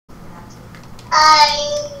And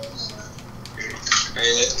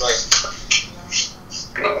it's like,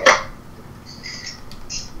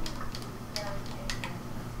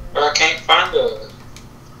 but I can't find the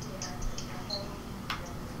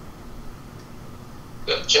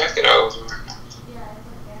jacket I was wearing.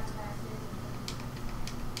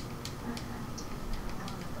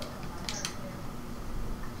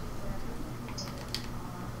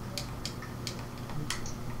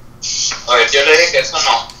 Oye, yo le dije que eso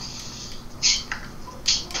no.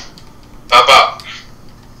 Papá.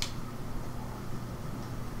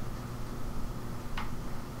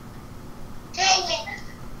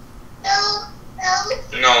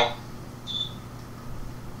 No.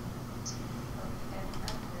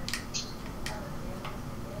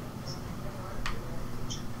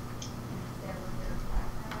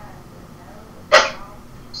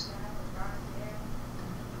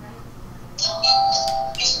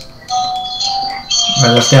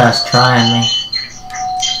 Bro, this guy's trying me.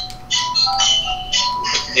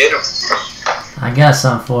 Get him. I got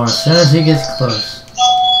something for him as soon as he gets close.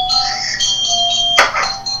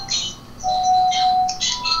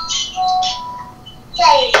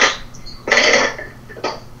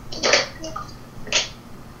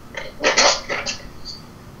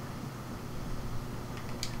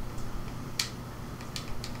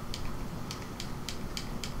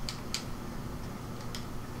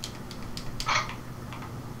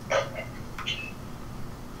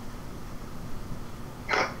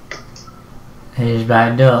 He's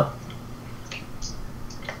backed up.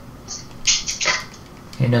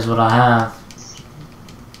 He knows what I have.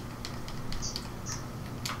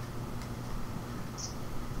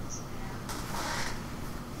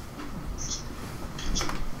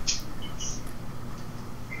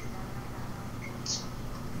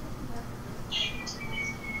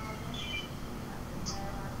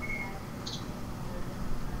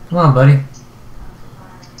 Come on, buddy.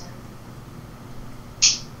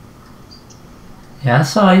 Yeah, I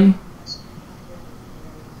saw you.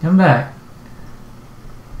 Come back.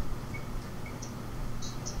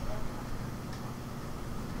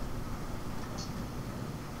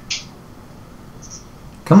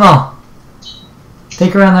 Come on.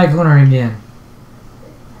 Take around that corner again.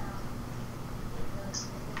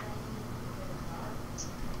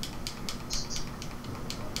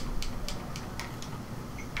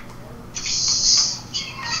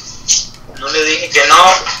 No le dije que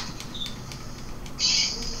no.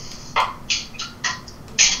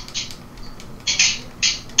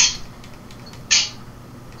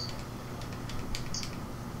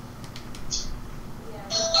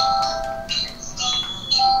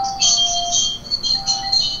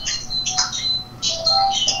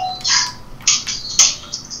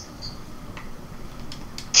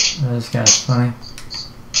 Oh, this guy's funny.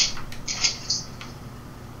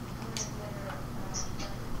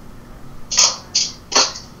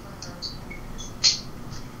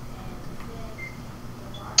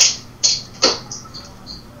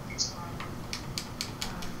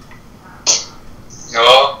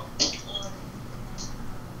 No.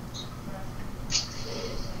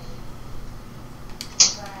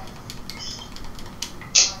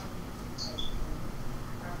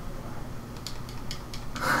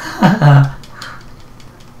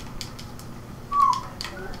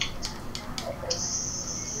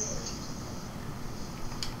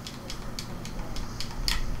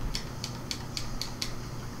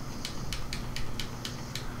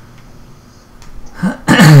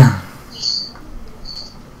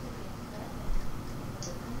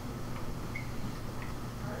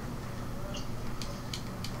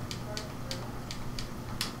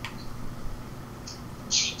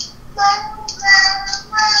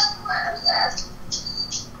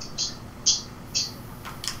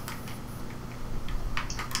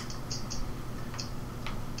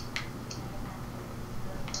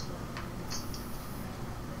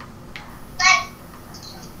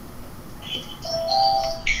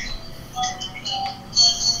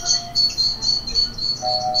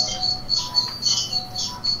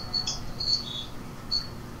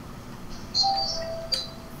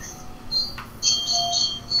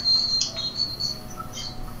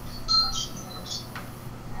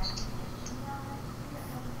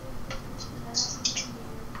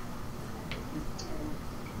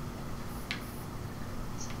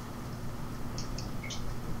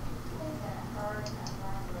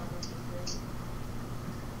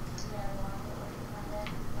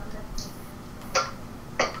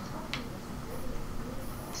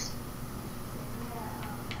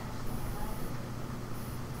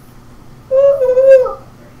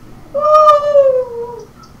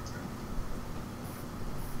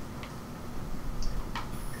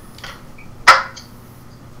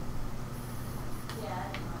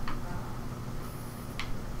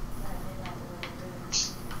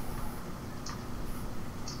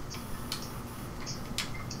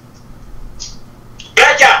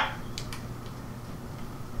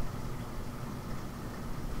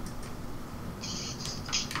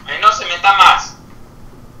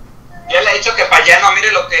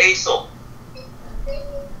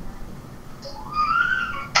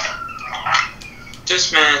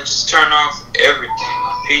 This man just turned off everything.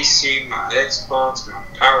 My PC, my Xbox, my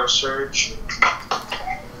power surge.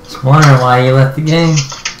 Just wondering why you left the game.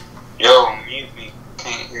 Yo, mute me.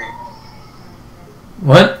 Can't hear you.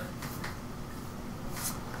 What?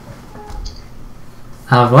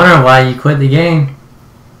 I was wondering why you quit the game.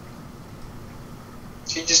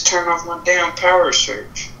 He just turned off my damn power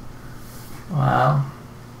surge. Wow.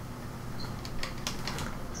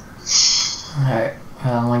 Alright,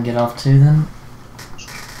 well, I'm gonna get off too then.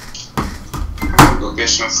 I'm gonna go get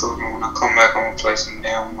some food, and when I come back, I'm gonna play some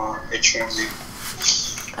damn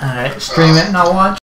H1Z. Alright, stream it and I'll watch.